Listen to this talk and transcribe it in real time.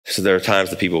So there are times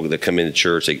the people that come into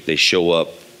church, they show up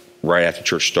right after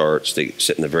church starts. They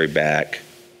sit in the very back,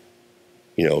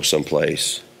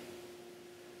 someplace.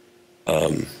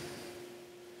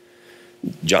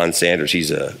 John Sanders,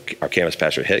 he's our campus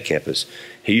pastor at Head Campus.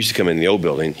 He used to come in the old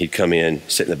building. He'd come in,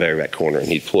 sit in the very back corner, and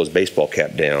he'd pull his baseball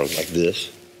cap down like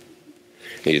this.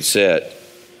 He'd sit,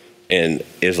 and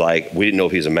it's like we didn't know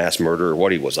if he was a mass murderer or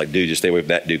what he was. Like, dude, just stay away from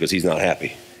that dude because he's not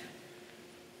happy.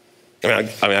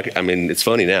 I mean, it's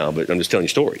funny now, but I'm just telling you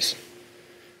stories,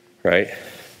 right?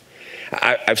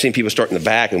 I've seen people start in the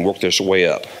back and work their way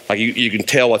up. Like you can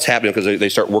tell what's happening because they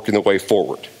start working their way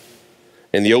forward.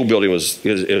 And the old building was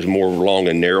more long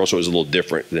and narrow, so it was a little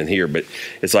different than here. But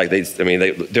it's like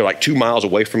they're like 2 miles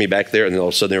away from me back there, and then all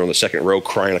of a sudden they're on the second row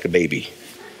crying like a baby.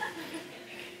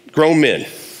 Grown men,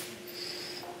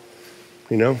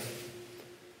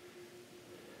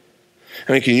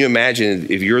 I mean, can you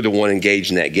imagine if you're the one engaged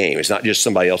in that game? It's not just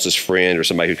somebody else's friend or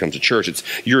somebody who comes to church. It's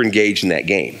you're engaged in that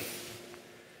game.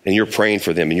 And you're praying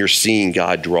for them, and you're seeing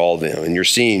God draw them, and you're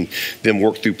seeing them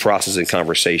work through processes and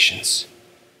conversations.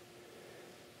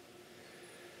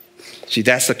 See,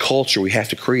 that's the culture we have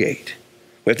to create.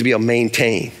 We have to be able to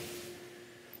maintain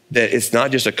that it's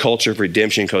not just a culture of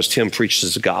redemption because Tim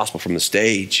preaches the gospel from the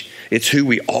stage. It's who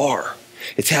we are.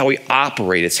 It's how we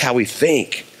operate. It's how we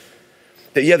think.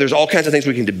 That, yeah, there's all kinds of things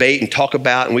we can debate and talk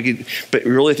about, but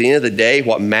really at the end of the day,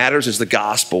 what matters is the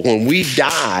gospel. When we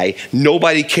die,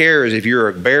 nobody cares if you're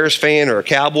a Bears fan or a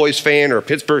Cowboys fan or a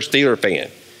Pittsburgh Steelers fan.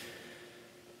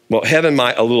 Well, heaven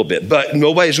might a little bit, but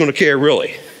nobody's going to care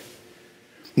really.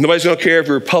 Nobody's going to care if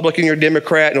you're Republican or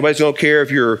Democrat. Nobody's going to care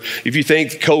if you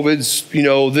think COVID's,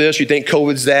 this, you think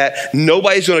COVID's that.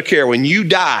 Nobody's going to care. When you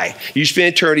die, you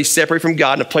spend eternity separate from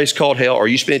God in a place called hell, or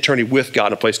you spend eternity with God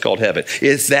in a place called heaven.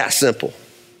 It's that simple.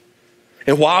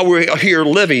 And while we're here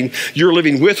living, you're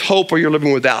living with hope or you're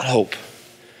living without hope.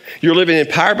 You're living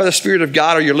empowered by the Spirit of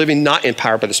God or you're living not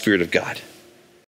empowered by the Spirit of God.